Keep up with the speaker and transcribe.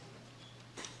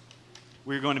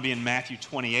We're going to be in Matthew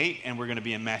 28, and we're going to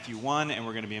be in Matthew 1, and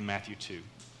we're going to be in Matthew 2.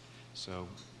 So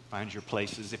find your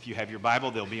places. If you have your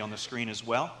Bible, they'll be on the screen as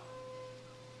well.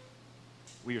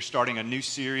 We are starting a new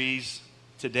series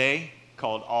today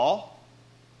called All,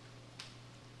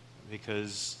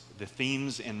 because the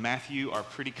themes in Matthew are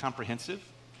pretty comprehensive,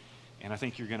 and I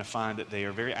think you're going to find that they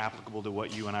are very applicable to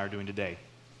what you and I are doing today.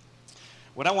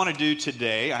 What I want to do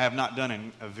today, I have not done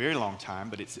in a very long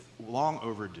time, but it's long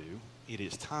overdue. It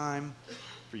is time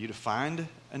for you to find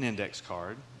an index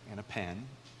card and a pen.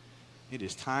 It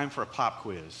is time for a pop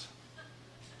quiz.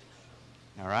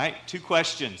 All right, 2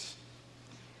 questions.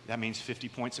 That means 50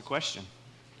 points a question.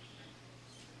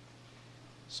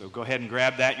 So go ahead and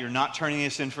grab that. You're not turning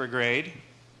this in for a grade.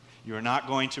 You are not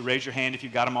going to raise your hand if you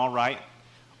got them all right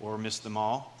or missed them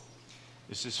all.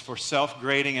 This is for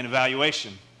self-grading and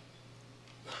evaluation.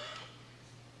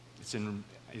 It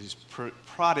is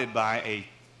prodded by a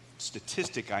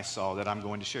statistic I saw that I'm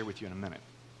going to share with you in a minute.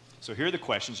 So here are the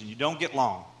questions, and you don't get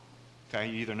long. Okay,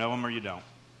 you either know them or you don't.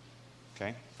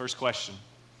 Okay, first question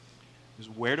is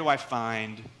where do I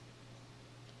find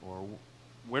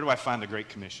the Great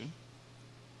Commission?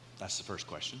 That's the first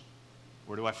question.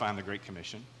 Where do I find the Great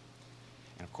Commission?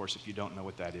 And of course, if you don't know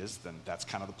what that is, then that's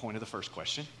kind of the point of the first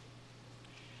question.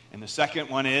 And the second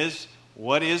one is,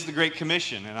 what is the Great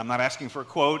Commission? And I'm not asking for a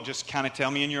quote, just kind of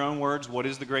tell me in your own words, what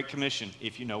is the Great Commission?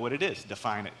 If you know what it is,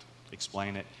 define it,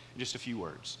 explain it, in just a few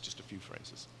words, just a few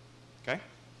phrases. Okay?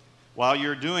 While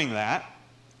you're doing that,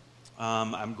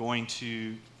 I'm going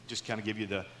to just kind of give you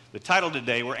the title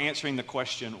today. We're answering the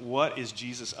question, what is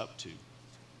Jesus up to?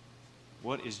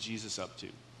 What is Jesus up to?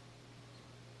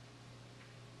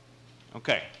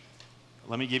 Okay,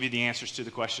 let me give you the answers to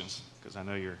the questions, because I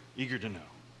know you're eager to know.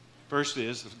 First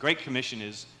is, the Great Commission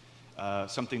is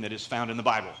something that is found in the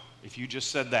Bible. If you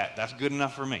just said that, that's good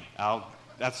enough for me.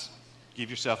 Give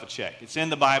yourself a check. It's in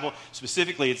the Bible.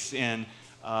 Specifically, it's in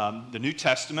the New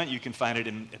Testament. You can find it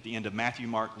at the end of Matthew,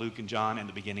 Mark, Luke, and John, and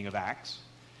the beginning of Acts.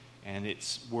 And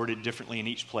it's worded differently in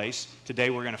each place. Today,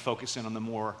 we're going to focus in on the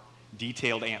more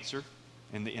detailed answer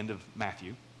in the end of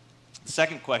Matthew. The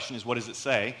second question is, what does it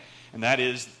say? And that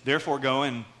is, therefore go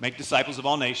and make disciples of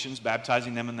all nations,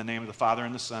 baptizing them in the name of the Father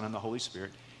and the Son and the Holy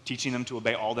Spirit, teaching them to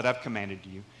obey all that I've commanded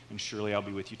you, and surely I'll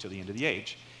be with you till the end of the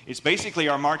age. It's basically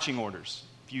our marching orders.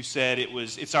 If you said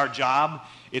it's our job,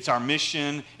 it's our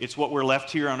mission, it's what we're left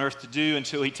here on earth to do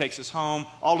until he takes us home,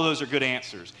 all of those are good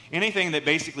answers. Anything that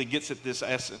basically gets at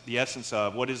the essence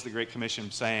of what is the Great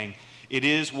Commission saying, it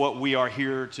is what we are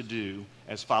here to do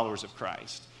as followers of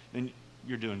Christ. Then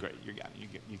you're doing great.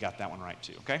 You got that one right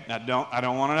too, okay? Now, I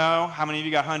don't want to know how many of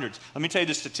you got hundreds. Let me tell you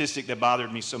the statistic that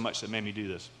bothered me so much that made me do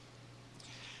this.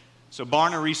 So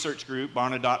Barna Research Group,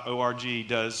 barna.org,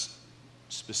 does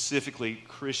specifically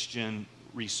Christian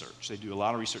research. They do a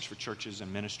lot of research for churches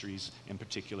and ministries, in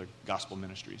particular gospel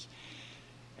ministries.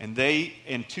 And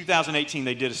in 2018,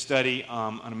 they did a study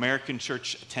on American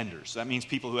church attenders. That means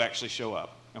people who actually show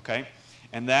up, okay?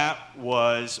 And that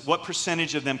was, what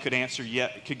percentage of them could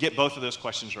get both of those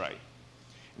questions right?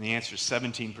 And the answer is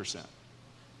 17%.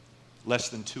 Less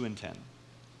than 2 in 10.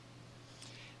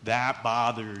 That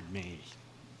bothered me,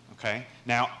 okay?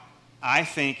 Now, I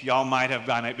think y'all might have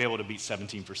be able to beat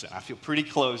 17%. I feel pretty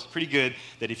close, pretty good,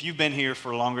 that if you've been here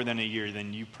for longer than a year,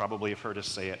 then you probably have heard us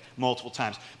say it multiple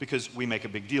times, because we make a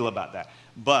big deal about that.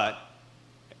 But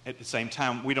at the same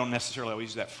time, we don't necessarily always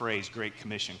use that phrase, Great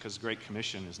Commission, because Great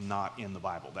Commission is not in the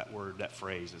Bible. That word, that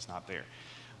phrase is not there.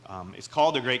 It's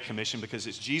called the Great Commission because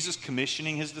it's Jesus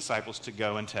commissioning his disciples to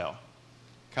go and tell.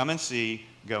 Come and see,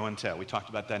 go and tell. We talked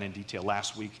about that in detail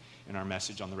last week in our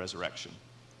message on the resurrection.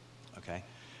 Okay?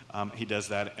 He does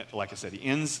that, like I said, he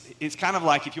ends. It's kind of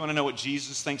like, if you want to know what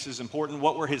Jesus thinks is important,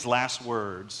 what were his last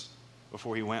words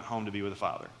before he went home to be with the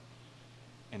Father?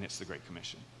 And it's the Great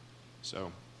Commission.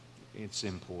 So it's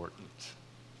important.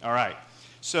 All right.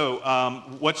 So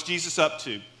what's Jesus up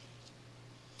to?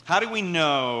 How do we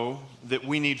know that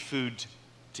we need food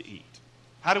to eat?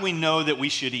 How do we know that we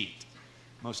should eat?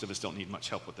 Most of us don't need much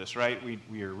help with this, right?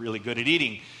 We are really good at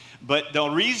eating. But the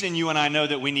reason you and I know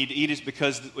that we need to eat is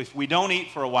because if we don't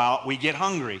eat for a while, we get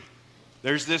hungry.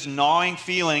 There's this gnawing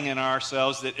feeling in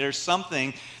ourselves that there's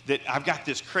something that I've got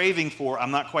this craving for.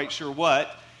 I'm not quite sure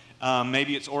what.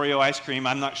 Maybe it's Oreo ice cream.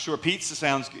 I'm not sure. Pizza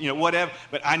sounds, whatever.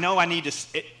 But I know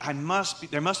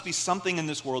there must be something in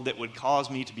this world that would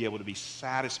cause me to be able to be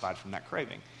satisfied from that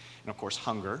craving. And of course,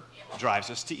 hunger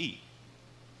drives us to eat.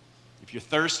 If you're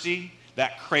thirsty,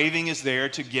 that craving is there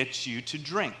to get you to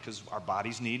drink, because our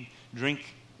bodies need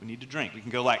drink. We need to drink. We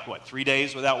can go 3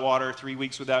 days without water, 3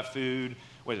 weeks without food.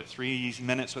 3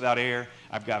 minutes without air?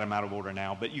 I've got them out of order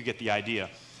now, but you get the idea.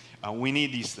 We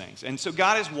need these things. And so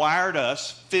God has wired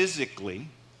us physically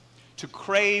to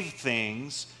crave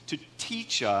things, to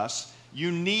teach us.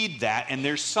 You need that, and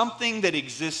there's something that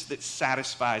exists that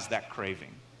satisfies that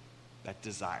craving, that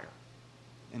desire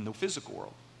in the physical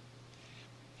world.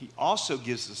 He also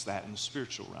gives us that in the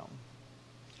spiritual realm.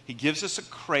 He gives us a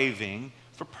craving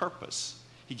for purpose.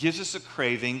 He gives us a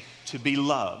craving to be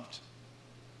loved,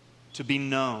 to be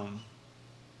known,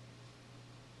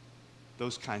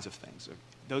 those kinds of things.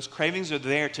 Those cravings are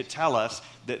there to tell us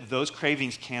that those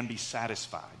cravings can be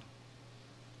satisfied.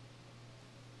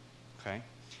 Okay?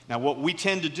 Now, what we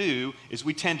tend to do is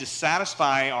we tend to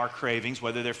satisfy our cravings,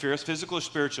 whether they're physical or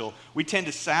spiritual. We tend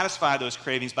to satisfy those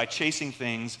cravings by chasing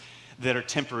things that are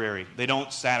temporary. They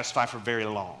don't satisfy for very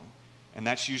long. And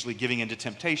that's usually giving into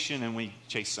temptation, and we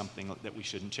chase something that we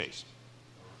shouldn't chase.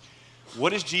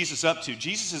 What is Jesus up to?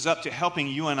 Jesus is up to helping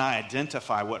you and I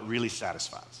identify what really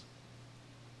satisfies.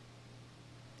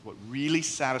 What really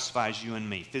satisfies you and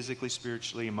me, physically,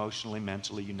 spiritually, emotionally,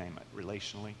 mentally, you name it,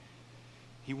 relationally.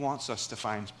 He wants us to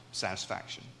find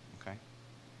satisfaction, okay?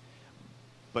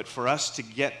 But for us to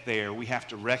get there, we have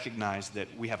to recognize that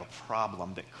we have a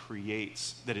problem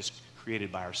that is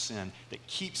created by our sin that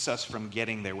keeps us from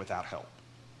getting there without help.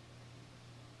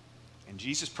 And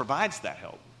Jesus provides that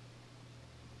help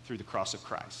through the cross of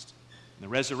Christ. And the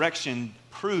resurrection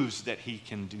proves that he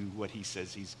can do what he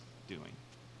says he's doing.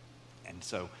 And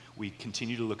so we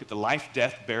continue to look at the life,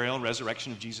 death, burial, and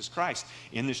resurrection of Jesus Christ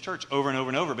in this church over and over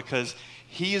and over, because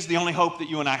he is the only hope that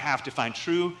you and I have to find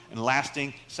true and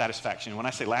lasting satisfaction. And when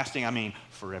I say lasting, I mean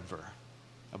forever.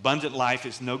 Abundant life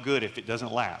is no good if it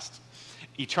doesn't last.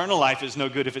 Eternal life is no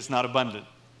good if it's not abundant.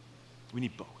 We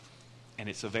need both. And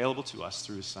it's available to us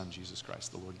through his Son, Jesus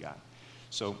Christ, the Lord God.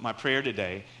 So my prayer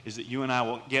today is that you and I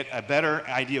will get a better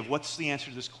idea of what's the answer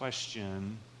to this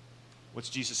question. What's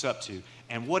Jesus up to?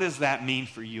 And what does that mean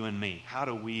for you and me? How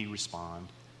do we respond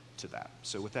to that?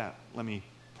 So with that, let me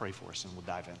pray for us and we'll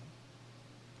dive in.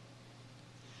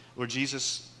 Lord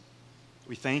Jesus,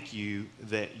 we thank you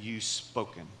that you've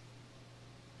spoken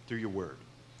through your word,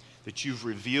 that you've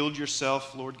revealed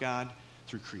yourself, Lord God,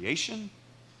 through creation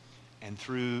and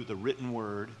through the written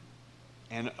word.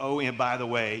 And by the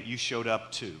way, you showed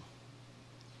up too.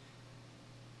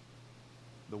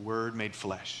 The word made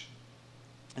flesh.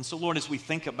 And so, Lord, as we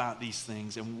think about these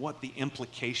things and what the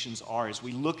implications are, as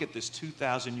we look at this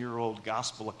 2,000-year-old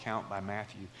gospel account by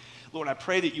Matthew, Lord, I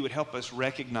pray that you would help us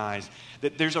recognize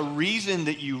that there's a reason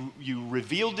that you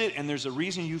revealed it and there's a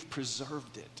reason you've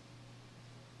preserved it.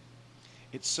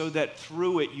 It's so that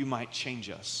through it you might change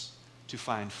us to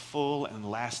find full and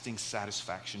lasting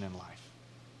satisfaction in life.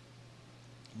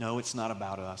 No, it's not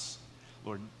about us.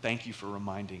 Lord, thank you for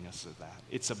reminding us of that.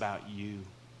 It's about you.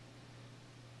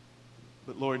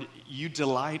 But Lord, you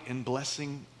delight in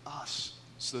blessing us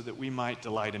so that we might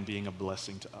delight in being a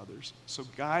blessing to others. So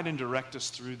guide and direct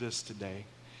us through this today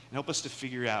and help us to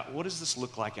figure out what does this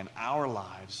look like in our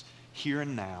lives here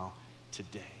and now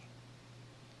today.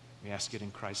 We ask it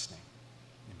in Christ's name.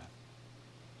 Amen.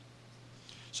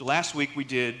 So last week we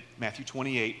did Matthew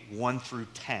 28, 1 through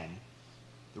 10,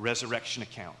 the resurrection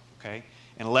account, okay?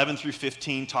 And 11 through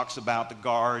 15 talks about the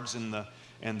guards and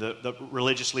the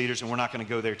religious leaders, and we're not going to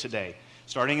go there today.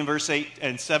 Starting in verse 8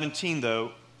 and 16,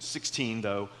 though,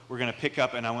 we're going to pick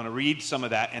up, and I want to read some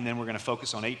of that, and then we're going to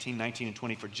focus on 18, 19, and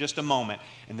 20 for just a moment,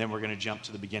 and then we're going to jump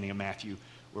to the beginning of Matthew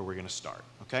where we're going to start,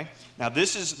 okay? Now,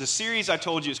 this is the series I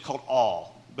told you is called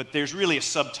All, but there's really a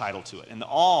subtitle to it, and the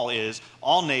All is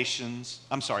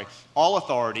all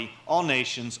authority, all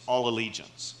nations, all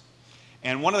allegiance.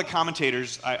 And one of the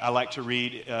commentators I like to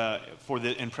read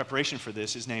in preparation for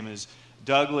this, his name is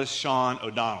Douglas Sean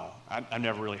O'Donnell. I've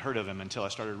never really heard of him until I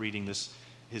started reading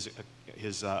his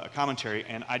commentary,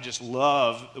 and I just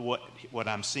love what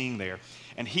I'm seeing there.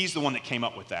 And he's the one that came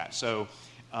up with that. So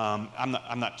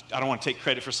I don't want to take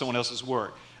credit for someone else's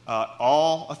work.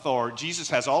 All authority,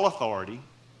 Jesus has all authority,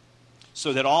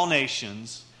 so that all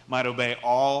nations might obey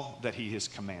all that he has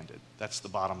commanded. That's the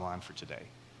bottom line for today.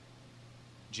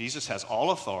 Jesus has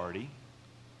all authority,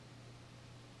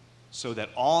 so that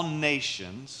all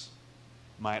nations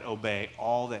might obey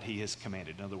all that he has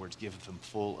commanded. In other words, give them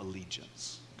full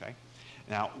allegiance. Okay?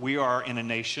 Now, we are in a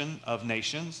nation of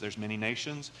nations. There's many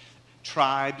nations,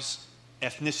 tribes,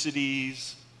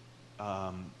 ethnicities,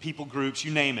 people groups,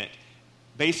 you name it.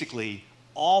 Basically,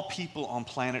 all people on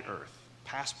planet Earth,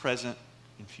 past, present,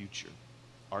 and future,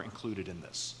 are included in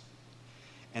this.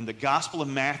 And the Gospel of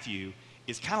Matthew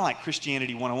is kind of like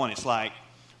Christianity 101. It's like,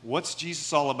 what's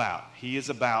Jesus all about? He is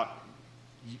about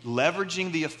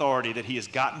leveraging the authority that he has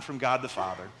gotten from God the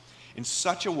Father in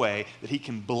such a way that he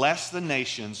can bless the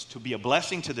nations, to be a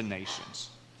blessing to the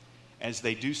nations, as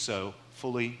they do so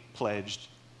fully pledged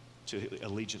to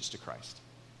allegiance to Christ.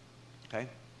 Okay?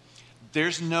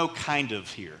 There's no kind of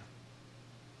here.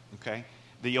 Okay?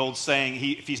 The old saying,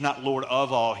 if he's not Lord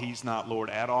of all, he's not Lord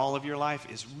at all of your life,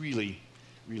 is really,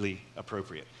 really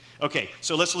appropriate. Okay,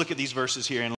 so let's look at these verses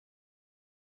here and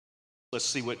let's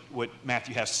see what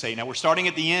Matthew has to say. Now, we're starting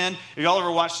at the end. Have y'all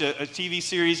ever watched a TV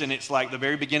series and it's like the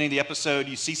very beginning of the episode,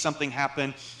 you see something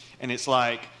happen and it's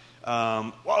like,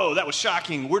 whoa, that was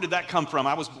shocking. Where did that come from?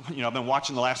 I've been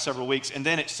watching the last several weeks, and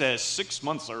then it says 6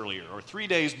 months earlier or 3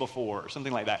 days before or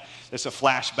something like that. It's a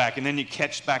flashback, and then you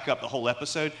catch back up the whole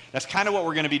episode. That's kind of what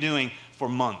we're going to be doing for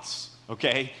months,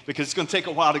 okay? Because it's going to take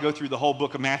a while to go through the whole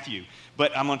book of Matthew.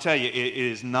 But I'm going to tell you, it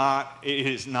is not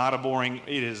a boring,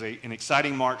 it is an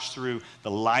exciting march through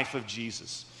the life of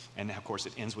Jesus. And of course,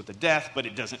 it ends with the death, but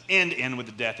it doesn't end with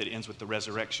the death. It ends with the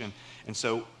resurrection.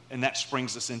 And that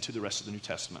springs us into the rest of the New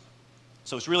Testament.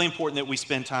 So it's really important that we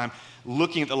spend time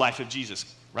looking at the life of Jesus,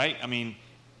 right? I mean,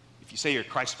 if you say you're a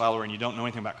Christ follower and you don't know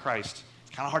anything about Christ,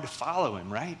 it's kind of hard to follow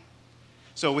him, right?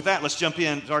 So with that, let's jump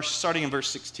in, starting in verse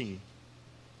 16.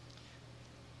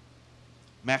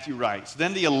 Matthew writes,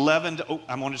 then the 11,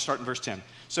 I'm going to start in verse 10,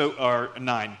 or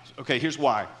 9. Okay, here's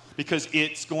why. Because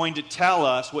it's going to tell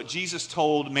us what Jesus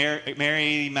told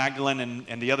Mary Magdalene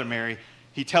and the other Mary.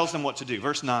 He tells them what to do.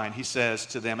 Verse 9, he says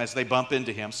to them as they bump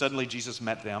into him, suddenly Jesus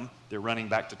met them. They're running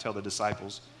back to tell the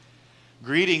disciples.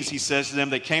 Greetings, he says to them.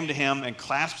 They came to him and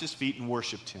clasped his feet and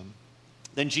worshiped him.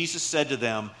 Then Jesus said to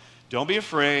them, don't be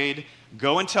afraid.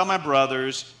 Go and tell my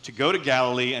brothers to go to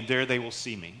Galilee, and there they will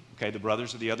see me. Okay, the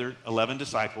brothers of the other 11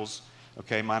 disciples,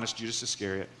 okay, minus Judas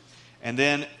Iscariot. And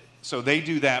then, so they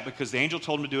do that because the angel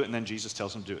told them to do it, and then Jesus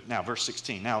tells them to do it. Now, verse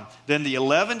 16. Now, then the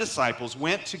 11 disciples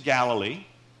went to Galilee,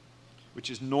 which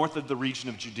is north of the region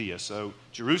of Judea. So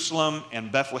Jerusalem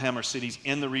and Bethlehem are cities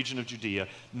in the region of Judea.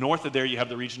 North of there, you have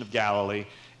the region of Galilee,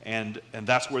 and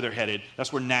that's where they're headed.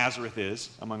 That's where Nazareth is,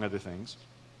 among other things.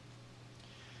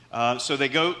 So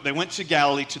they went to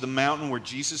Galilee, to the mountain where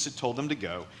Jesus had told them to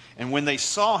go. And when they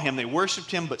saw him, they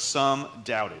worshiped him, but some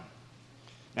doubted.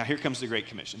 Now here comes the Great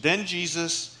Commission. Then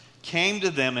Jesus came to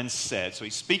them and said, so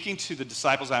he's speaking to the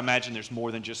disciples. I imagine there's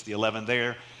more than just the 11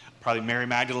 there. Probably Mary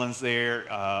Magdalene's there,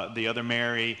 the other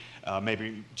Mary,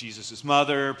 maybe Jesus'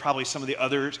 mother, probably some of the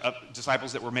other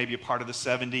disciples that were maybe a part of the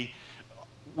 70.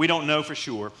 We don't know for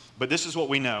sure, but this is what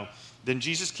we know. Then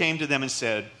Jesus came to them and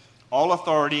said, all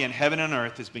authority in heaven and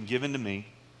earth has been given to me.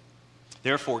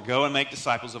 Therefore, go and make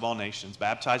disciples of all nations,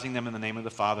 baptizing them in the name of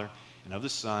the Father and of the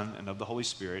Son and of the Holy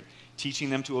Spirit, teaching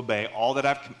them to obey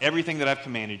everything that I've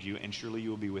commanded you, and surely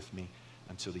you will be with me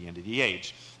until the end of the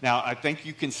age. Now, I think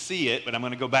you can see it, but I'm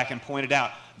going to go back and point it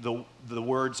out. The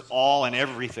words all and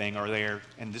everything are there,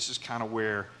 and this is kind of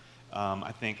where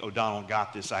I think O'Donnell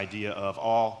got this idea of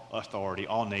all authority,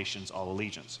 all nations, all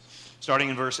allegiance. Starting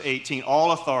in verse 18,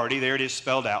 all authority, there it is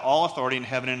spelled out, all authority in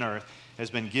heaven and earth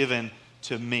has been given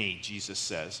to me, Jesus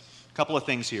says. A couple of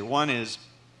things here. One is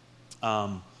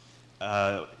all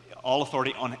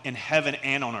authority in heaven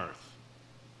and on earth.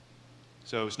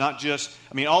 So it's not just,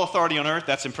 all authority on earth,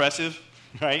 that's impressive,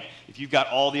 right? If you've got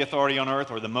all the authority on earth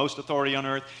or the most authority on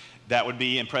earth, that would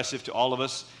be impressive to all of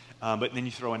us. But then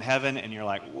you throw in heaven and you're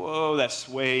like, whoa, that's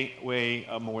way, way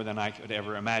more than I could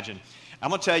ever imagine. I'm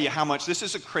going to tell you how much, this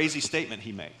is a crazy statement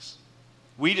he makes.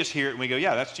 We just hear it and we go,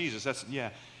 yeah, that's Jesus.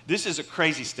 This is a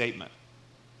crazy statement.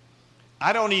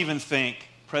 I don't even think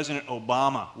President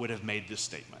Obama would have made this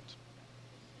statement.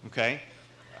 Okay?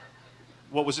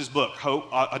 What was his book?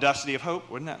 Hope, Audacity of Hope?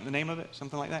 Wasn't that the name of it?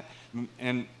 Something like that?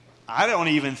 And I don't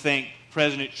even think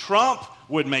President Trump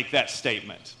would make that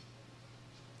statement.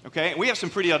 Okay? We have some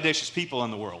pretty audacious people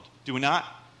in the world, do we not?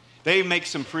 They make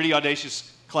some pretty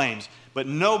audacious claims, but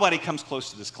nobody comes close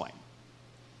to this claim.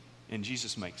 And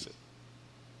Jesus makes it.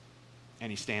 And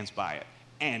he stands by it.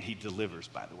 And he delivers,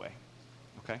 by the way.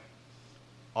 Okay?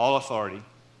 All authority.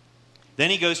 Then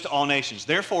he goes to all nations.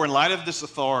 Therefore, in light of this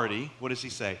authority, what does he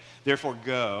say? Therefore,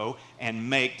 go and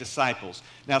make disciples.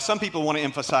 Now, some people want to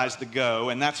emphasize the go,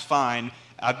 and that's fine.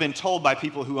 I've been told by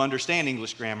people who understand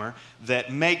English grammar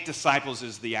that make disciples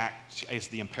is the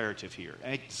imperative here.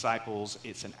 Make disciples,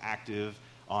 it's an active,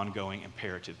 ongoing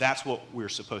imperative. That's what we're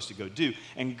supposed to go do.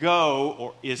 And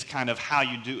go is kind of how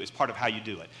you do, it's part of how you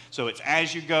do it. So it's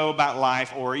as you go about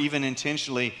life, or even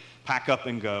intentionally pack up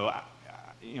and go.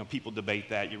 People debate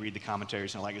that. You read the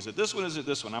commentaries and like, is it this one? Is it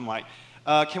this one? I'm like,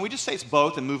 can we just say it's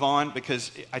both and move on?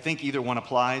 Because I think either one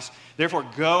applies. Therefore,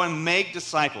 go and make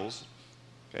disciples.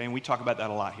 Okay, and we talk about that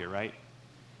a lot here, right?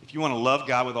 If you want to love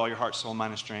God with all your heart, soul,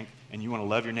 mind, and strength, and you want to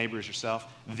love your neighbor as yourself,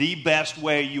 the best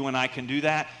way you and I can do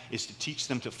that is to teach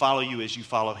them to follow you as you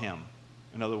follow him.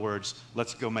 In other words,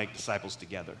 let's go make disciples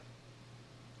together.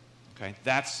 Okay,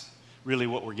 that's really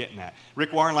what we're getting at.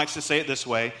 Rick Warren likes to say it this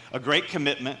way: a great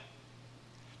commitment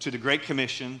to the Great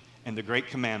Commission and the Great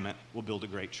Commandment will build a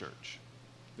great church.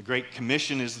 The Great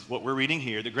Commission is what we're reading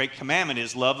here. The Great Commandment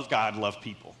is love God, love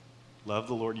people. Love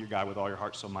the Lord your God with all your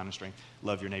heart, soul, mind, and strength.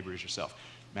 Love your neighbor as yourself.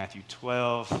 Matthew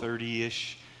 12,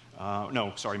 30-ish.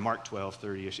 Mark 12,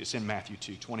 30-ish. It's in Matthew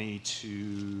 2,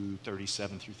 22,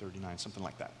 37 through 39, something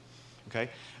like that. Okay?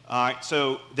 All right,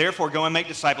 so therefore go and make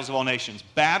disciples of all nations.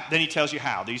 Then he tells you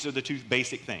how. These are the two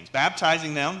basic things.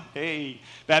 Baptizing them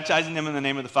in the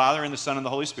name of the Father and the Son and the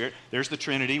Holy Spirit. There's the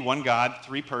Trinity, one God,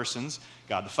 three persons.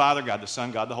 God the Father, God the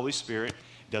Son, God the Holy Spirit.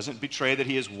 Doesn't betray that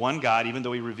he is one God, even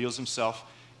though he reveals himself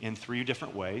in three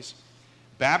different ways.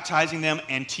 Baptizing them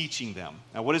and teaching them.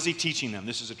 Now, what is he teaching them?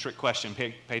 This is a trick question.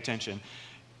 Pay attention.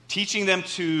 Teaching them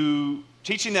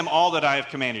all that I have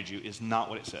commanded you is not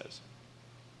what it says.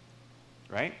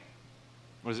 Right?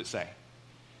 What does it say?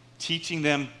 Teaching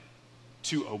them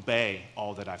to obey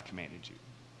all that I've commanded you.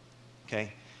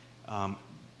 Okay?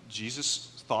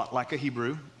 Jesus thought like a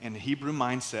Hebrew, and the Hebrew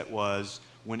mindset was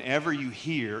whenever you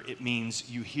hear, it means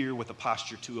you hear with a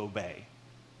posture to obey.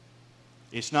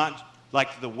 It's not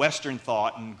like the Western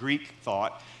thought and Greek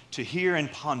thought, to hear and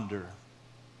ponder.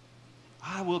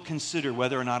 I will consider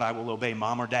whether or not I will obey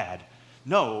mom or dad.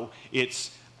 No,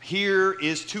 it's hear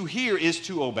is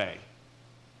to obey.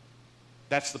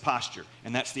 That's the posture,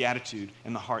 and that's the attitude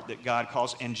and the heart that God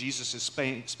calls, and Jesus is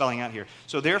spelling out here.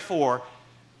 So therefore,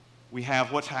 we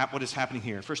have what is happening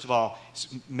here. First of all,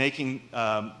 making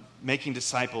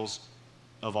disciples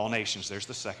of all nations. There's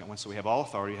the second one. So we have all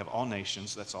authority, we have all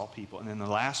nations, that's all people. And then the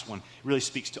last one really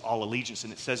speaks to all allegiance,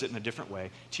 and it says it in a different way,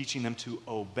 teaching them to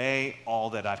obey all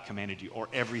that I've commanded you, or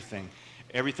everything.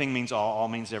 Everything means all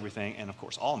means everything, and of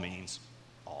course all means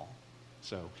all.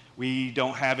 So we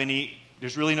don't have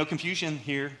there's really no confusion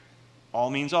here. All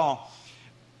means all.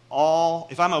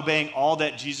 If I'm obeying all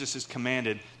that Jesus has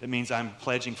commanded, that means I'm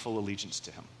pledging full allegiance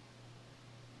to him.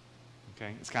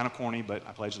 Okay? It's kind of corny, but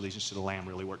I pledge allegiance to the Lamb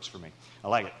really works for me. I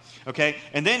like it. Okay?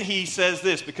 And then he says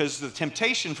this, because the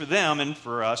temptation for them, and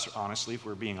for us, honestly, if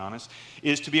we're being honest,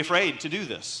 is to be afraid to do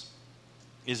this.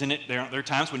 Isn't it? There are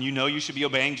times when you know you should be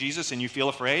obeying Jesus and you feel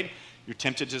afraid. You're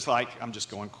tempted just like, I'm just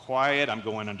going quiet, I'm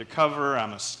going undercover,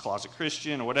 I'm a closet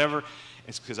Christian or whatever.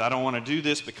 It's because I don't want to do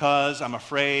this because I'm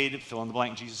afraid. Fill in the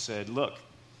blank. Jesus said, look,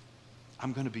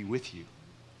 I'm going to be with you.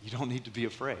 You don't need to be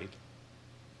afraid.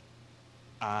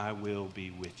 I will be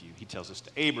with you. He tells us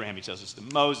to Abraham. He tells us to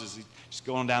Moses. He's just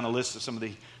going down the list of some of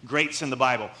the greats in the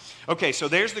Bible. Okay, so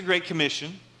there's the Great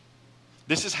Commission.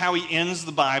 This is how he ends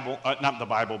the Bible. Not the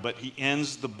Bible, but he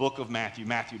ends the book of Matthew.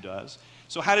 Matthew does.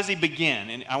 So how does he begin?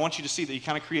 And I want you to see that he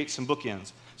kind of creates some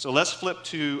bookends. So let's flip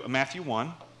to Matthew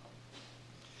 1.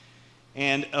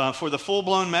 And for the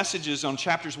full-blown messages on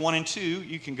chapters 1 and 2,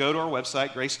 you can go to our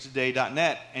website,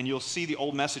 gracetoday.net, and you'll see the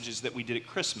old messages that we did at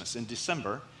Christmas in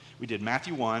December. We did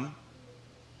Matthew 1,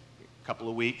 a couple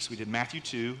of weeks. We did Matthew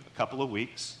 2, a couple of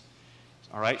weeks.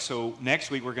 All right, so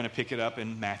next week we're going to pick it up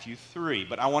in Matthew 3.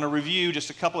 But I want to review just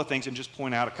a couple of things and just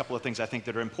point out a couple of things I think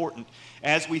that are important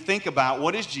as we think about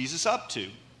what is Jesus up to.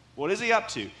 What is he up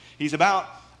to? He's about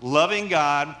loving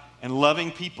God and loving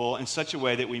people in such a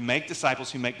way that we make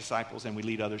disciples who make disciples and we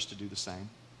lead others to do the same.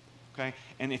 Okay?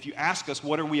 And if you ask us,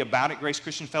 what are we about at Grace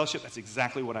Christian Fellowship? That's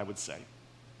exactly what I would say.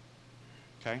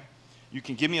 Okay? You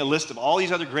can give me a list of all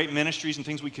these other great ministries and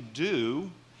things we could do,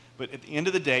 but at the end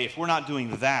of the day, if we're not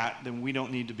doing that, then we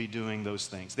don't need to be doing those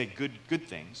things. They're good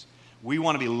things. We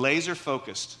want to be laser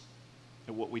focused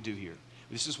at what we do here.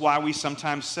 This is why we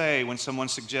sometimes say, when someone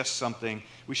suggests something,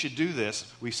 we should do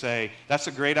this, we say, that's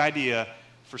a great idea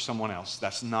for someone else.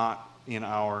 That's not in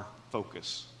our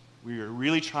focus. We are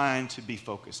really trying to be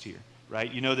focused here, right?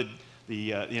 You know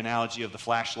the analogy of the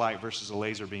flashlight versus a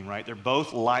laser beam, right? They're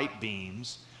both light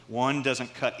beams. One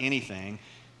doesn't cut anything,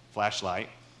 flashlight,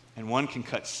 and one can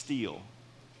cut steel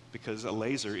because a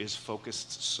laser is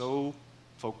so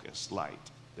focused light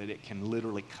that it can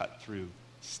literally cut through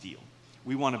steel.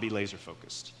 We want to be laser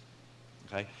focused,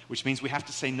 okay? Which means we have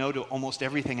to say no to almost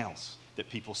everything else that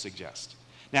people suggest.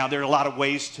 Now, there are a lot of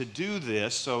ways to do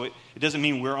this, so it doesn't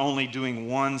mean we're only doing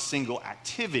one single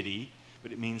activity,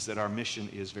 but it means that our mission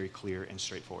is very clear and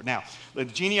straightforward. Now, the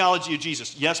genealogy of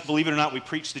Jesus. Yes, believe it or not, we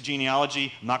preach the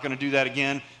genealogy. I'm not going to do that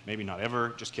again. Maybe not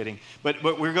ever. Just kidding. But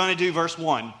we're going to do verse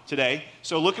 1 today.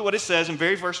 So look at what it says in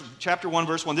chapter 1,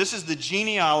 verse 1. This is the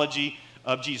genealogy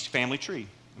of Jesus' family tree.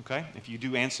 Okay? If you do,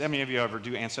 how many of you ever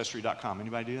do Ancestry.com?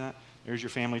 Anybody do that? There's your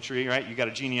family tree, right? You got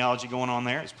a genealogy going on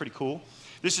there. It's pretty cool.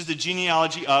 This is the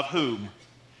genealogy of whom?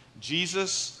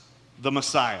 Jesus, the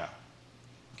Messiah.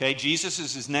 Okay, Jesus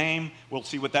is his name. We'll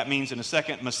see what that means in a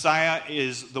second. Messiah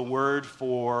is the word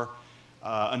for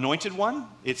anointed one.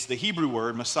 It's the Hebrew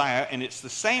word, Messiah, and it's the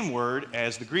same word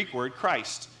as the Greek word,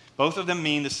 Christ. Both of them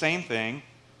mean the same thing,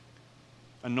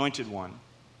 anointed one.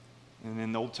 And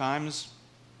in the old times,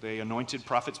 they anointed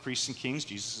prophets, priests, and kings.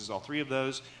 Jesus is all three of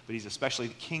those, but he's especially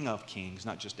the King of kings,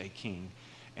 not just a king.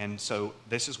 And so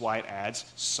this is why it adds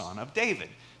Son of David.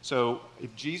 So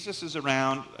if Jesus is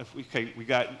around, we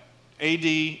got AD,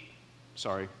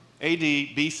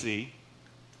 BC.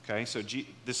 Okay, so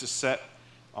this is set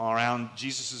around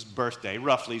Jesus' birthday,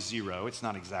 roughly 0. It's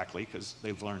not exactly because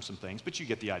they've learned some things, but you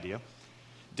get the idea.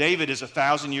 David is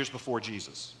 1,000 years before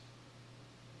Jesus.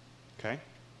 Okay?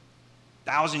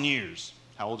 1,000 years.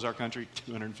 How old is our country?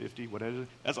 250, whatever.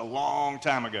 That's a long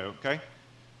time ago, okay?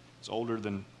 It's older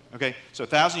than, okay? So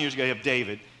 1,000 years ago, you have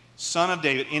David, son of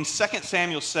David. In 2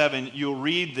 Samuel 7, you'll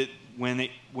read that when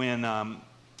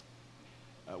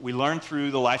we learn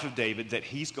through the life of David that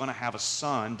he's going to have a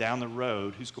son down the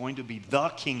road who's going to be the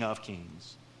King of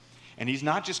kings. And he's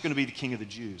not just going to be the king of the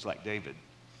Jews like David.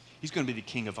 He's going to be the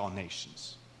king of all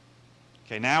nations.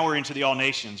 Okay, now we're into the all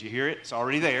nations. You hear it? It's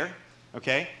already there,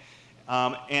 okay?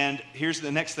 And here's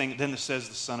the next thing. Then it says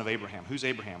the son of Abraham. Who's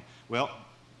Abraham? Well,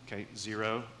 okay,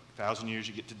 0, 1,000 years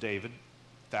you get to David.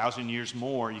 1,000 years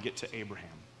more you get to Abraham.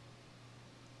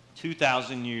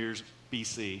 2,000 years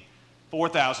BC.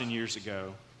 4,000 years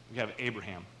ago, we have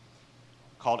Abraham,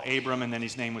 called Abram, and then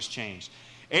his name was changed.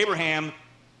 Abraham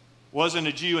wasn't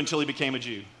a Jew until he became a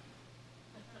Jew.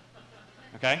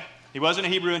 Okay? He wasn't a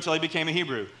Hebrew until he became a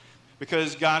Hebrew.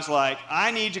 Because God's like,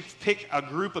 I need to pick a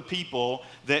group of people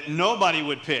that nobody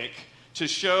would pick to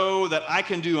show that I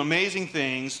can do amazing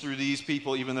things through these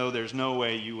people, even though there's no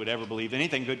way you would ever believe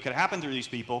anything good could happen through these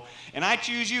people. And I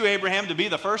choose you, Abraham, to be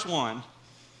the first one.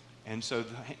 And so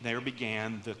there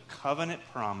began the covenant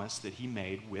promise that he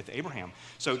made with Abraham.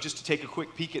 So just to take a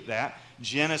quick peek at that,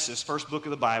 Genesis, first book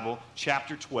of the Bible,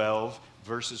 chapter 12,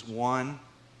 verses 1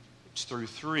 through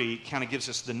 3, kind of gives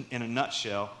us, in a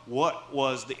nutshell, what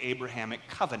was the Abrahamic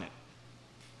covenant.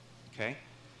 Okay?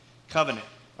 Covenant.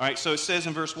 All right, so it says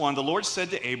in verse 1, the Lord said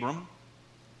to Abram,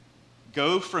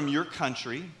 go from your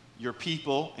country, your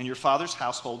people, and your father's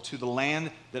household to the land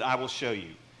that I will show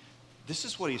you. This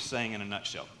is what he's saying in a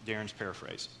nutshell, Darren's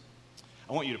paraphrase.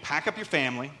 I want you to pack up your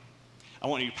family. I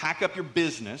want you to pack up your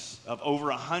business of over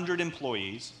 100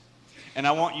 employees. And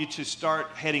I want you to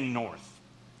start heading north.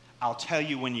 I'll tell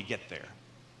you when you get there.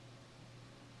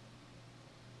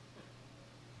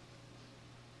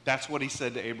 That's what he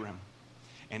said to Abraham.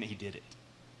 And he did it.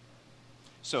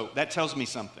 So that tells me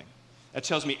something. That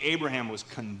tells me Abraham was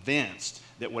convinced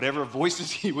that whatever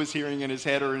voices he was hearing in his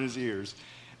head or in his ears,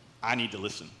 I need to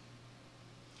listen.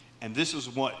 And this is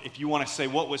what, if you want to say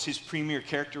what was his premier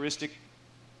characteristic,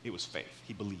 it was faith.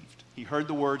 He believed. He heard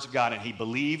the words of God and he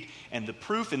believed. And the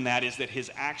proof in that is that his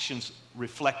actions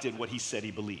reflected what he said he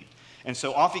believed. And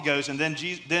so off he goes. And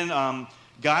then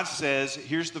God says,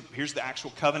 here's the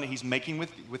actual covenant he's making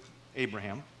with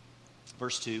Abraham.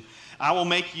 Verse 2, I will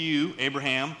make you,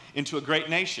 Abraham, into a great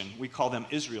nation. We call them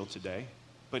Israel today.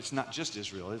 But it's not just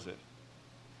Israel, is it?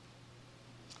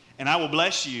 And I will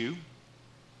bless you.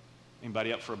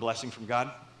 Anybody up for a blessing from God?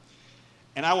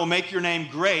 And I will make your name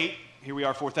great. Here we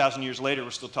are 4,000 years later. We're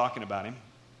still talking about him.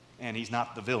 And he's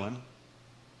not the villain.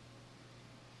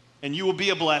 And you will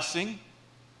be a blessing.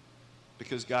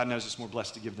 Because God knows it's more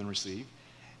blessed to give than receive.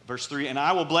 Verse 3, and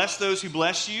I will bless those who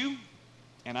bless you.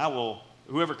 And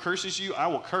whoever curses you, I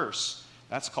will curse.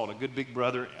 That's called a good big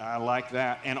brother. I like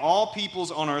that. And all peoples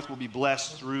on earth will be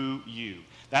blessed through you.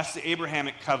 That's the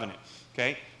Abrahamic covenant.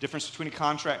 Okay? Difference between a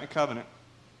contract and a covenant.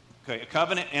 Okay, a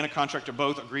covenant and a contract are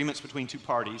both agreements between two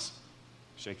parties.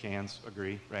 Shake hands,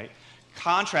 agree, right?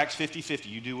 Contract's 50-50.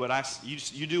 You do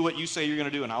what you say you're going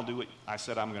to do, and I'll do what I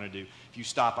said I'm going to do. If you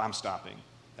stop, I'm stopping.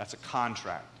 That's a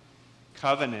contract.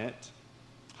 Covenant,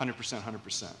 100%,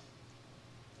 100%.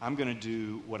 I'm going to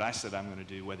do what I said I'm going to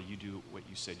do, whether you do what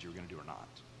you said you were going to do or not.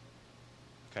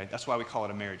 Okay, that's why we call it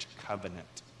a marriage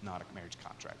covenant, not a marriage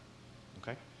contract.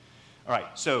 Okay? All right,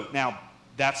 so now,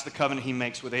 that's the covenant he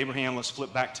makes with Abraham. Let's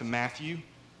flip back to Matthew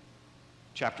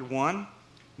chapter 1.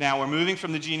 Now we're moving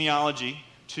from the genealogy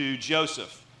to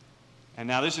Joseph. And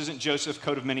now this isn't Joseph,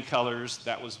 coat of many colors.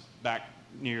 That was back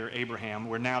near Abraham.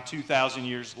 We're now 2,000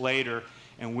 years later,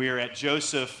 and we're at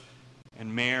Joseph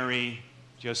and Mary,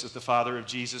 Joseph the father of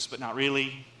Jesus, but not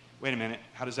really. Wait a minute,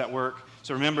 how does that work?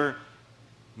 So remember,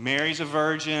 Mary's a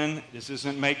virgin. This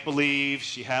isn't make-believe.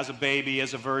 She has a baby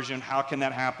as a virgin. How can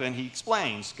that happen? He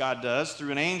explains. God does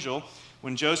through an angel.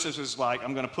 When Joseph is like,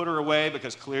 I'm going to put her away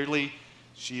because clearly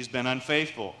she's been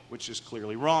unfaithful, which is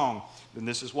clearly wrong. Then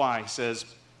this is why. He says,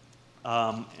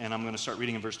 And I'm going to start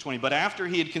reading in verse 20. But after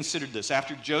he had considered this,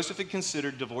 after Joseph had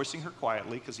considered divorcing her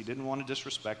quietly because he didn't want to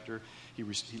disrespect her,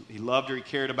 he loved her, he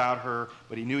cared about her,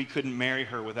 but he knew he couldn't marry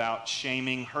her without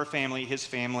shaming her family, his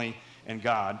family, and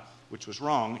God, which was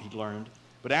wrong, he'd learned.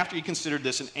 But after he considered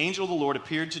this, an angel of the Lord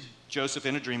appeared to Joseph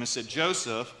in a dream and said,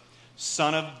 Joseph,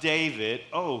 son of David.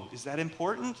 Oh, is that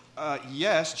important?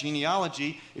 Yes,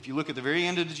 genealogy. If you look at the very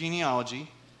end of the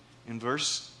genealogy, in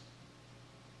verse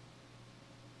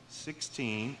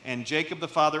 16, and Jacob the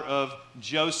father of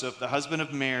Joseph, the husband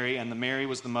of Mary, and the Mary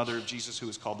was the mother of Jesus, who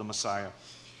is called the Messiah.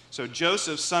 So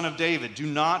Joseph, son of David, do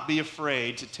not be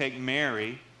afraid to take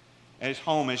Mary as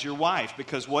home as your wife,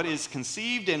 because what is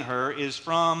conceived in her is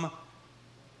from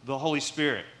the Holy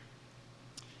Spirit.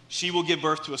 She will give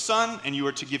birth to a son, and you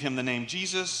are to give him the name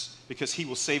Jesus, because he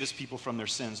will save his people from their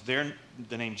sins.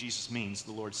 The name Jesus means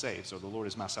the Lord saves, or the Lord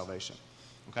is my salvation.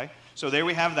 Okay? So there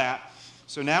we have that.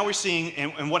 So now we're seeing,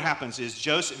 and what happens is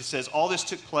Joseph, it says, all this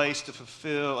took place to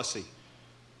fulfill, to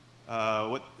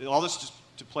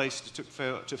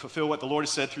fulfill what the Lord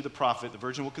has said through the prophet. The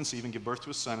virgin will conceive and give birth to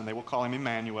a son, and they will call him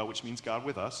Emmanuel, which means God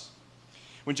with us.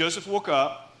 When Joseph woke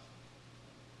up,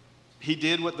 he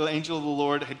did what the angel of the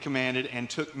Lord had commanded and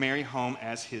took Mary home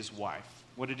as his wife.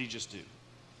 What did he just do?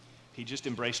 He just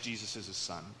embraced Jesus as his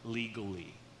son,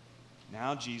 legally.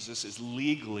 Now Jesus is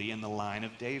legally in the line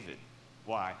of David.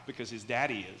 Why? Because his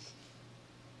daddy is.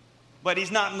 But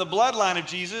he's not in the bloodline of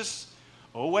Jesus.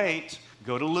 Oh, wait.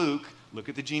 Go to Luke. Look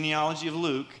at the genealogy of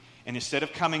Luke. And instead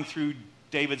of coming through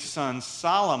David's son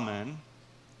Solomon,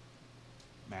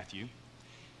 Matthew,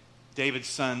 David's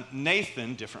son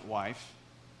Nathan, different wife,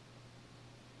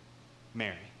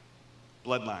 Mary,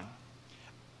 bloodline.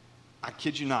 I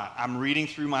kid you not. I'm reading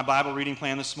through my Bible reading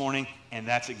plan this morning, and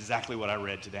that's exactly what I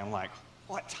read today. I'm like,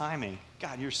 what timing?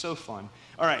 God, you're so fun.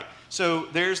 All right, so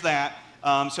there's that.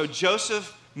 So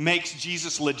Joseph makes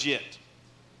Jesus legit.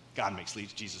 God makes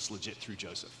Jesus legit through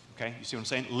Joseph. Okay, you see what I'm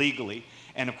saying? Legally,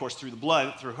 and of course through the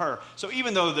blood, through her. So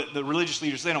even though the religious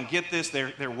leaders, they don't get this,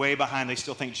 they're way behind. They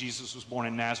still think Jesus was born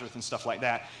in Nazareth and stuff like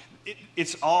that.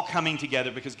 It's all coming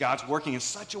together because God's working in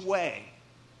such a way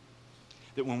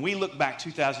that when we look back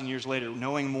 2,000 years later,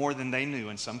 knowing more than they knew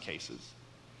in some cases,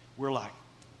 we're like,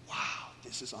 wow,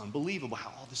 this is unbelievable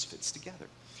how all this fits together.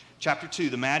 Chapter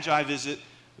 2, the Magi visit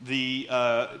the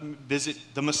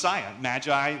Messiah.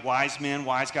 Magi, wise men,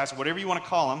 wise guys, whatever you want to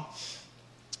call them.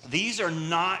 These are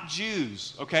not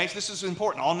Jews, okay? So this is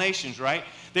important. All nations, right?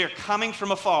 They are coming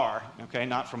from afar, okay?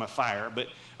 Not from a fire, but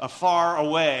afar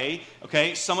away,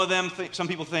 okay? Some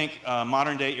people think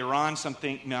modern-day Iran, some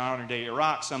think modern-day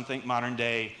Iraq, some think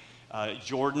modern-day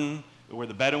Jordan, where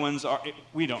the Bedouins are.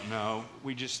 We don't know.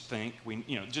 We just think,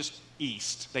 just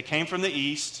east. They came from the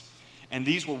east, and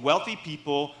these were wealthy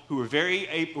people who were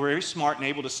very smart and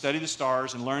able to study the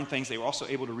stars and learn things. They were also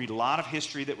able to read a lot of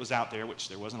history that was out there, which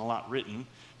there wasn't a lot written,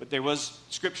 but there was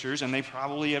scriptures, and they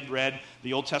probably had read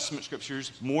the Old Testament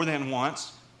scriptures more than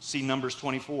once. See Numbers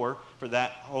 24 for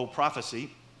that whole prophecy.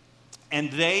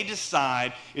 And they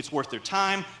decide it's worth their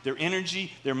time, their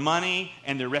energy, their money,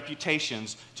 and their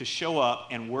reputations to show up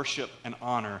and worship and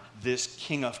honor this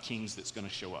King of Kings that's going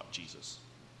to show up, Jesus.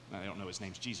 Now, they don't know his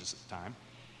name's Jesus at the time.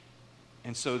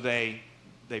 And so they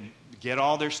get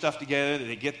all their stuff together,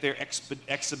 they get their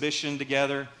exhibition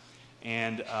together,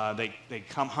 and they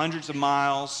come hundreds of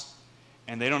miles,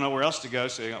 and they don't know where else to go.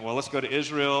 So, well, let's go to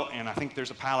Israel, and I think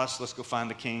there's a palace. Let's go find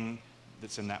the king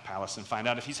that's in that palace and find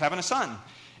out if he's having a son.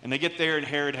 And they get there, and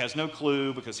Herod has no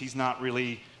clue because he's not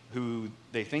really who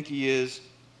they think he is.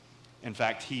 In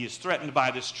fact, he is threatened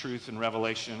by this truth and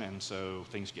revelation, and so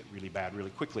things get really bad really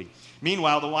quickly.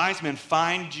 Meanwhile, the wise men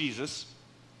find Jesus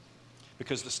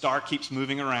because the star keeps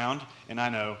moving around, and I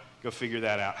know, go figure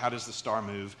that out. How does the star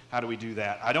move? How do we do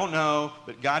that? I don't know,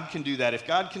 but God can do that. If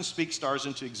God can speak stars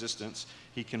into existence,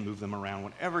 he can move them around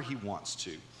whenever he wants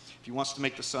to. If he wants to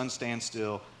make the sun stand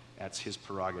still, that's his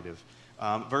prerogative.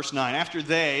 Verse 9, after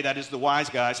they, that is the wise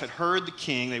guys, had heard the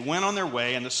king, they went on their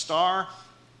way, and the star,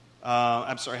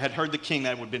 had heard the king,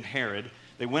 that would have been Herod.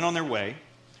 They went on their way,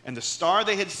 and the star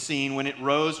they had seen when it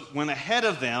rose went ahead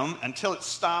of them until it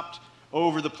stopped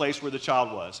over the place where the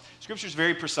child was. Scripture is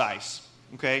very precise,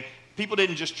 okay? People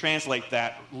didn't just translate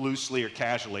that loosely or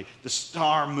casually. The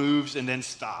star moves and then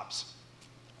stops.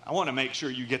 I want to make sure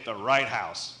you get the right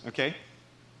house, okay?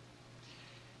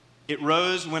 It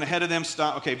rose, went ahead of them,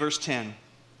 stopped. Okay, verse 10.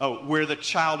 Oh, where the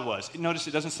child was. Notice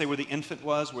it doesn't say where the infant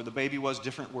was, where the baby was,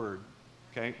 different word,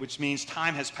 okay? Which means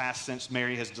time has passed since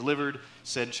Mary has delivered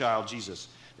said child, Jesus.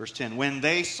 Verse 10, when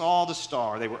they saw the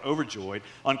star, they were overjoyed.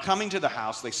 On coming to the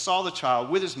house, they saw the child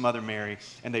with his mother Mary,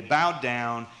 and they bowed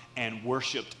down and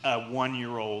worshiped a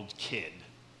 1-year-old kid.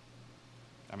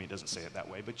 I mean, it doesn't say it that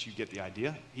way, but you get the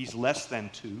idea. He's less than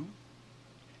 2.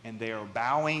 And they are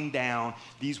bowing down.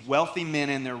 These wealthy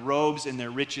men in their robes and their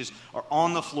riches are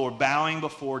on the floor bowing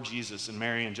before Jesus. And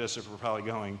Mary and Joseph are probably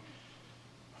going,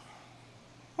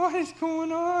 what is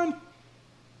going on?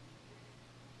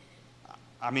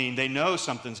 I mean, they know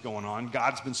something's going on.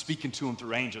 God's been speaking to them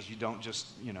through angels. You don't just,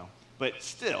 but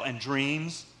still, and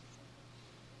dreams.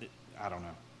 I don't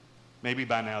know. Maybe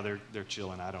by now they're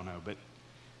chilling. I don't know. But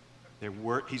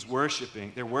he's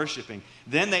worshiping. They're worshiping.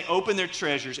 Then they opened their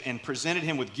treasures and presented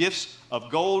him with gifts of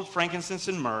gold, frankincense,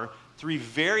 and myrrh, 3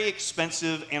 very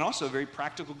expensive and also very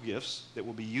practical gifts that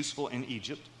will be useful in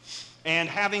Egypt. And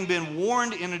having been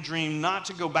warned in a dream not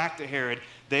to go back to Herod,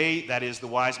 they, that is the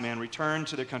wise man, returned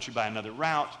to their country by another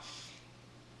route.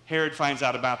 Herod finds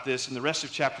out about this. In the rest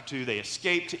of chapter 2, they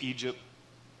escape to Egypt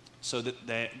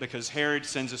because Herod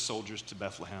sends his soldiers to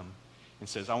Bethlehem and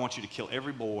says, I want you to kill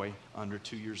every boy under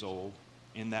 2 years old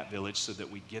in that village so that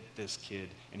we get this kid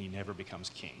and he never becomes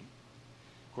king.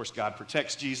 Of course, God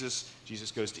protects Jesus.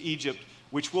 Jesus goes to Egypt,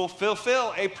 which will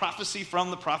fulfill a prophecy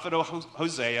from the prophet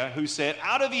Hosea, who said,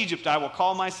 out of Egypt I will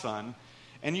call my son.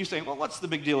 And you say, well, what's the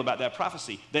big deal about that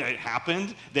prophecy? That it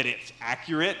happened, that it's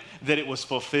accurate, that it was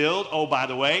fulfilled. Oh, by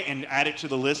the way, and add it to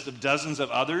the list of dozens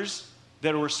of others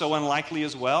that were so unlikely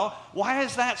as well. Why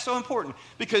is that so important?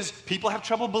 Because people have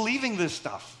trouble believing this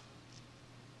stuff.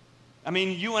 I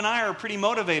mean, you and I are pretty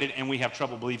motivated, and we have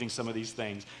trouble believing some of these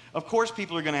things. Of course,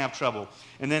 people are going to have trouble.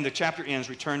 And then the chapter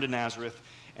ends, return to Nazareth.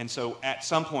 And so at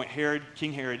some point,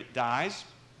 King Herod dies.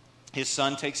 His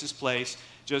son takes his place.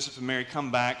 Joseph and Mary come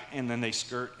back, and then they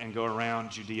skirt and go around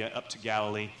Judea up to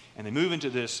Galilee. And they move into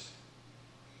this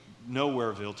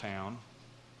nowhereville town.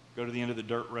 Go to the end of the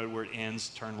dirt road where it ends,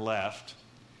 turn left,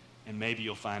 and maybe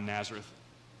you'll find Nazareth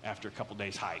after a couple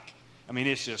days' hike. I mean,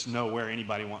 it's just nowhere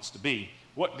anybody wants to be.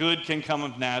 What good can come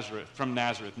of Nazareth, from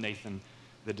Nazareth, Nathan,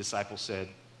 the disciple, said.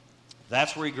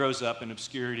 That's where he grows up in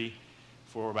obscurity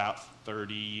for about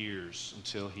 30 years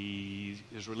until he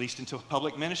is released into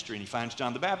public ministry, and he finds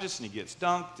John the Baptist, and he gets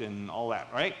dunked and all that,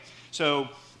 right? So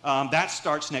that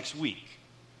starts next week.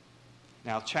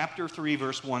 Now, chapter 3,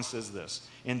 verse 1 says this.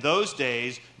 In those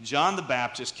days, John the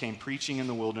Baptist came preaching in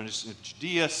the wilderness of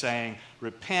Judea, saying,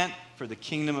 repent, for the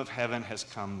kingdom of heaven has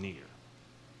come near.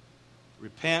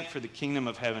 Repent, for the kingdom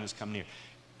of heaven has come near.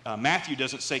 Matthew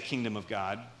doesn't say kingdom of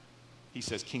God. He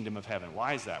says kingdom of heaven.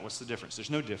 Why is that? What's the difference? There's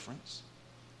no difference.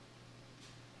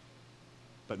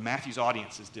 But Matthew's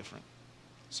audience is different.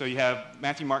 So you have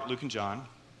Matthew, Mark, Luke, and John.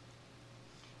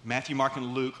 Matthew, Mark,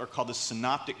 and Luke are called the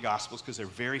synoptic gospels because they're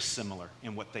very similar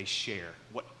in what they share,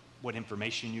 what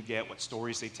information you get, what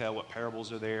stories they tell, what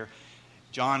parables are there.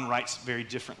 John writes very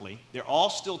differently. They're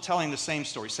all still telling the same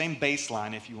story, same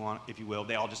baseline, if you will.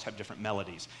 They all just have different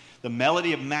melodies. The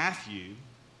melody of Matthew,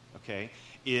 okay,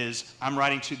 is I'm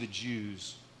writing to the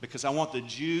Jews because I want the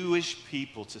Jewish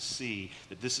people to see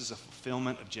that this is a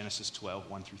fulfillment of Genesis 12,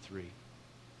 1 through 3.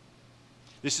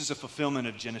 This is a fulfillment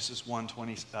of Genesis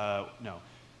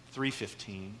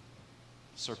 3:15.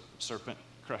 Serpent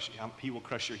he will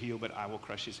crush your heel, but I will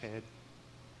crush his head.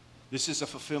 This is a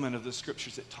fulfillment of the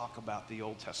scriptures that talk about the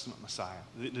Old Testament Messiah,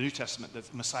 the New Testament, the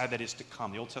Messiah that is to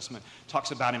come. The Old Testament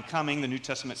talks about him coming. The New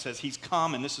Testament says he's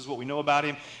come, and this is what we know about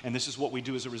him, and this is what we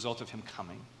do as a result of him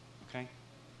coming. Okay?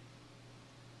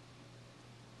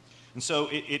 And so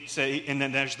and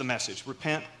then there's the message.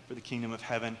 Repent, for the kingdom of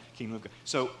heaven, kingdom of God.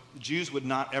 So the Jews would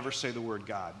not ever say the word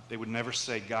God. They would never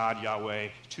say God, Yahweh,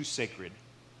 too sacred.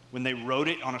 When they wrote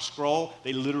it on a scroll,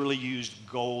 they literally used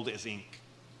gold as ink.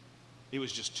 It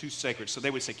was just too sacred. So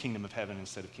they would say kingdom of heaven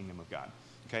instead of kingdom of God.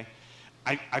 Okay?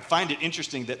 I find it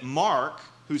interesting that Mark,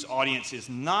 whose audience is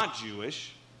not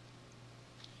Jewish,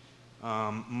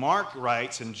 Mark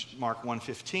writes in Mark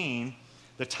 1:15,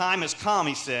 the time has come,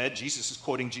 he said, Jesus is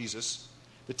quoting Jesus,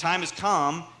 the time has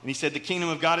come, and he said, the kingdom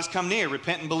of God has come near.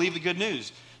 Repent and believe the good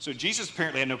news. So Jesus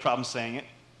apparently had no problem saying it,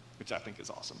 which I think is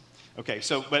awesome. Okay,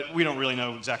 but we don't really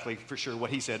know exactly for sure what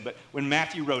he said, but when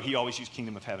Matthew wrote, he always used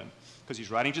kingdom of heaven because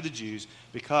he's writing to the Jews,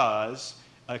 because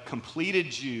a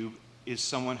completed Jew is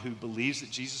someone who believes that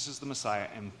Jesus is the Messiah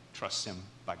and trusts him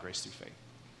by grace through faith,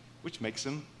 which makes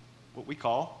him what we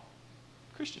call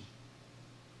Christian.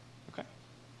 Okay?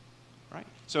 Right?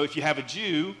 So if you have a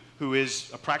Jew who is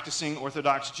a practicing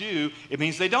Orthodox Jew, it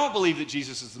means they don't believe that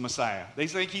Jesus is the Messiah. They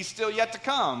think he's still yet to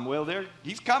come. Well,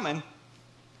 he's coming.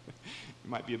 It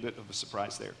might be a bit of a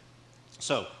surprise there.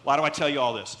 So, why do I tell you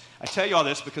all this? I tell you all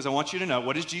this because I want you to know,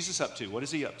 what is Jesus up to? What is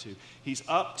he up to? He's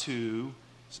up to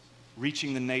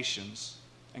reaching the nations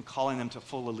and calling them to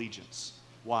full allegiance.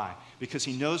 Why? Because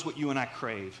he knows what you and I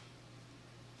crave,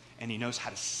 and he knows how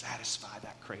to satisfy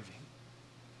that craving.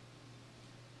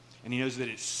 And he knows that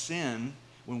it's sin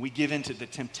when we give in to the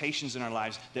temptations in our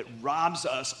lives that robs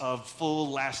us of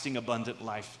full, lasting, abundant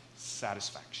life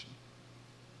satisfaction.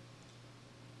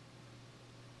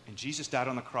 And Jesus died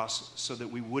on the cross so that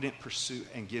we wouldn't pursue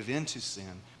and give in to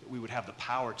sin, but we would have the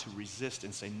power to resist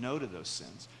and say no to those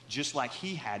sins, just like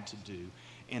he had to do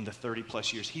in the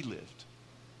 30-plus years he lived.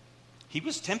 He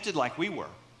was tempted like we were,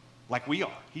 like we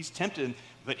are. He's tempted,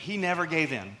 but he never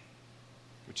gave in,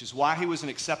 which is why he was an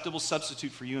acceptable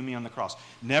substitute for you and me on the cross.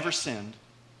 Never sinned.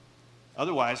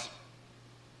 Otherwise,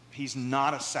 he's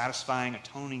not a satisfying,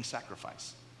 atoning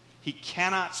sacrifice. He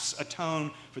cannot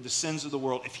atone for the sins of the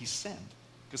world if he sinned,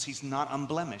 because he's not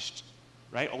unblemished,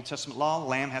 right? Old Testament law,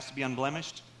 lamb has to be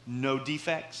unblemished, no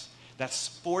defects. That's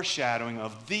foreshadowing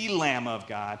of the Lamb of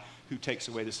God who takes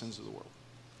away the sins of the world.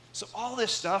 So all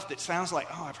this stuff that sounds like,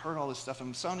 oh, I've heard all this stuff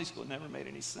in Sunday school, it never made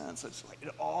any sense. It's like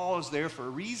it all is there for a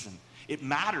reason. It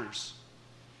matters.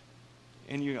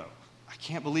 And you go, I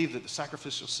can't believe that the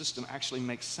sacrificial system actually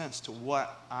makes sense to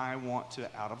what I want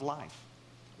to out of life,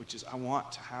 which is I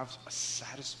want to have a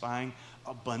satisfying,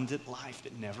 abundant life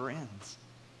that never ends.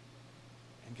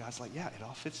 And God's like, yeah, it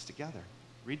all fits together.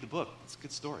 Read the book. It's a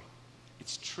good story.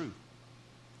 It's true.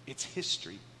 It's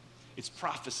history. It's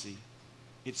prophecy.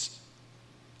 It's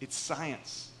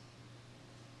science.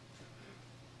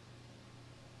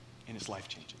 And it's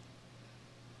life-changing.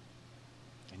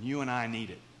 And you and I need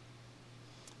it.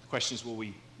 The question is, will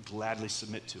we gladly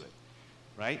submit to it?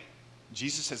 Right?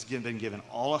 Jesus has been given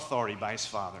all authority by his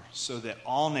Father so that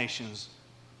all nations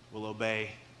will obey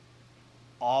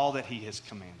all that he has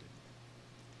commanded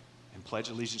and pledge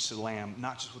allegiance to the Lamb,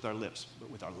 not just with our lips, but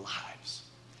with our lives.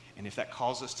 And if that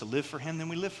calls us to live for him, then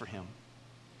we live for him.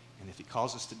 And if he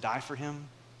calls us to die for him,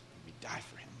 then we die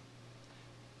for him.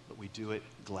 But we do it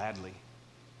gladly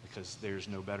because there's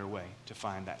no better way to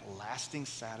find that lasting,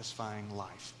 satisfying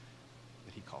life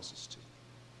that he calls us to.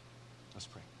 Let's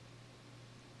pray.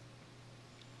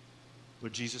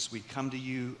 Lord Jesus, we come to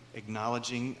you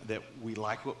acknowledging that we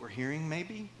like what we're hearing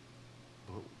maybe,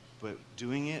 but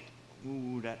doing it,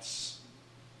 ooh, that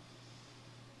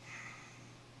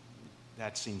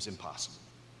seems impossible.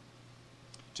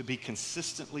 To be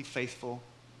consistently faithful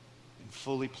and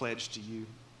fully pledged to you,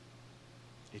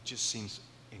 it just seems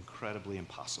incredibly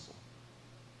impossible.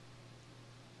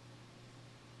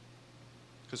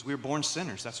 Because we're born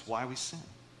sinners. That's why we sin.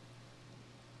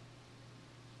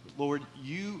 But Lord,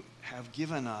 you have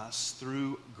given us,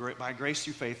 by grace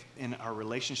through faith in our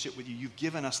relationship with you, you've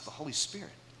given us the Holy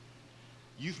Spirit.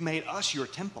 You've made us your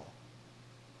temple.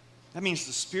 That means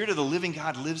the Spirit of the living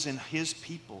God lives in his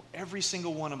people. Every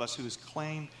single one of us who has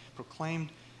proclaimed,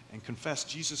 and confessed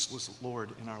Jesus was Lord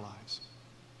in our lives.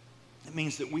 It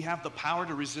means that we have the power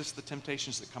to resist the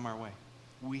temptations that come our way.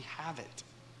 We have it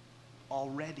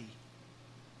already.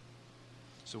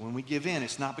 So when we give in,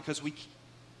 it's not because we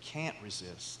can't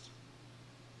resist.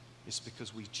 It's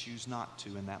because we choose not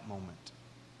to in that moment.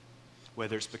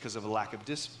 Whether it's because of a lack of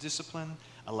discipline,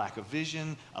 a lack of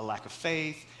vision, a lack of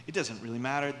faith, it doesn't really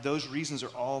matter. Those reasons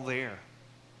are all there.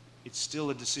 It's still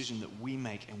a decision that we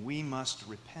make, and we must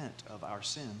repent of our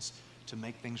sins to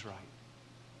make things right.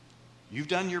 You've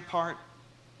done your part.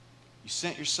 You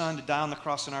sent your Son to die on the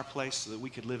cross in our place so that we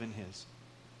could live in his.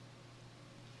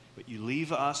 But you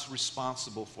leave us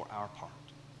responsible for our part,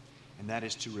 and that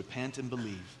is to repent and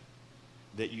believe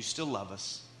that you still love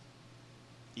us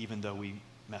even though we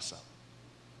mess up,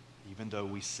 even though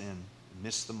we sin,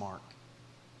 miss the mark.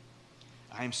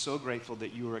 I am so grateful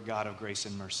that you are a God of grace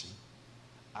and mercy.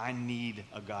 I need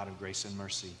a God of grace and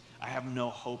mercy. I have no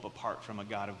hope apart from a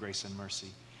God of grace and mercy.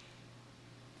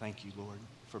 Thank you, Lord,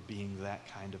 for being that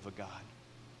kind of a God.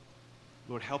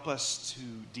 Lord, help us to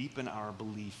deepen our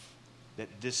belief that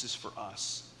this is for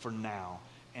us, for now,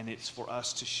 and it's for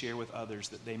us to share with others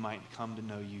that they might come to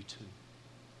know you too.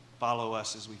 Follow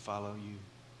us as we follow you.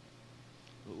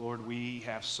 But Lord, we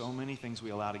have so many things we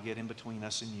allow to get in between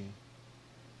us and you.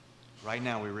 Right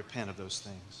now, we repent of those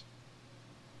things.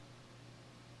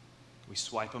 We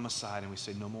swipe them aside and we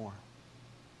say, no more.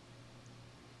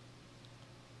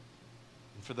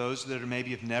 And for those that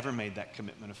maybe have never made that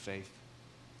commitment of faith,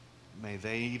 may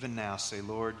they even now say,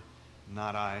 Lord,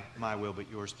 not I, my will, but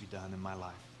yours be done in my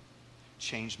life.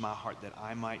 Change my heart that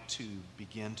I might too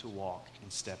begin to walk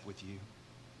in step with you.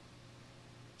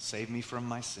 Save me from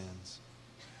my sins.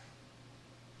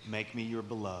 Make me your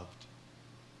beloved.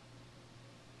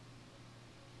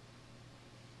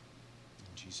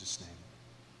 In Jesus' name,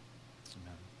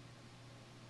 amen.